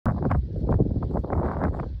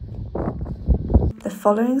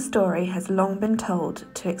following story has long been told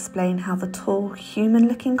to explain how the tall,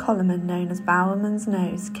 human-looking collarman known as Bowermans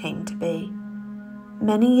Nose came to be.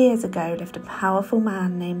 Many years ago lived a powerful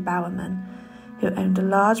man named Bowerman, who owned a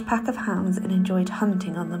large pack of hounds and enjoyed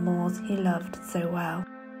hunting on the moors he loved so well.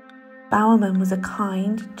 Bowerman was a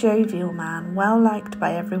kind, jovial man, well liked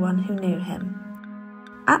by everyone who knew him.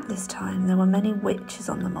 At this time, there were many witches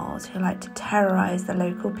on the moors who liked to terrorise the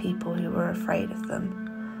local people who were afraid of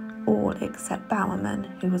them. All except Bowerman,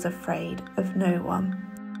 who was afraid of no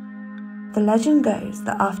one. The legend goes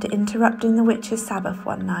that after interrupting the witches' Sabbath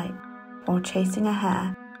one night, while chasing a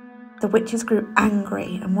hare, the witches grew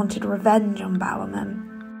angry and wanted revenge on Bowerman.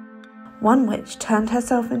 One witch turned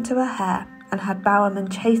herself into a hare and had Bowerman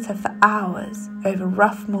chase her for hours over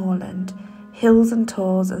rough moorland, hills and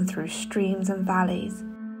tors, and through streams and valleys.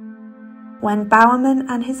 When Bowerman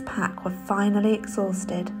and his pack were finally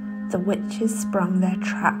exhausted, the witches sprung their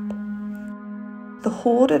trap. The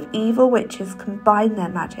horde of evil witches combined their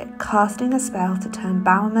magic, casting a spell to turn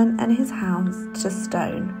Bowerman and his hounds to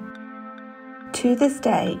stone. To this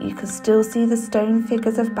day, you can still see the stone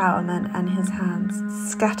figures of Bowerman and his hounds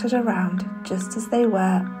scattered around just as they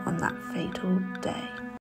were on that fatal day.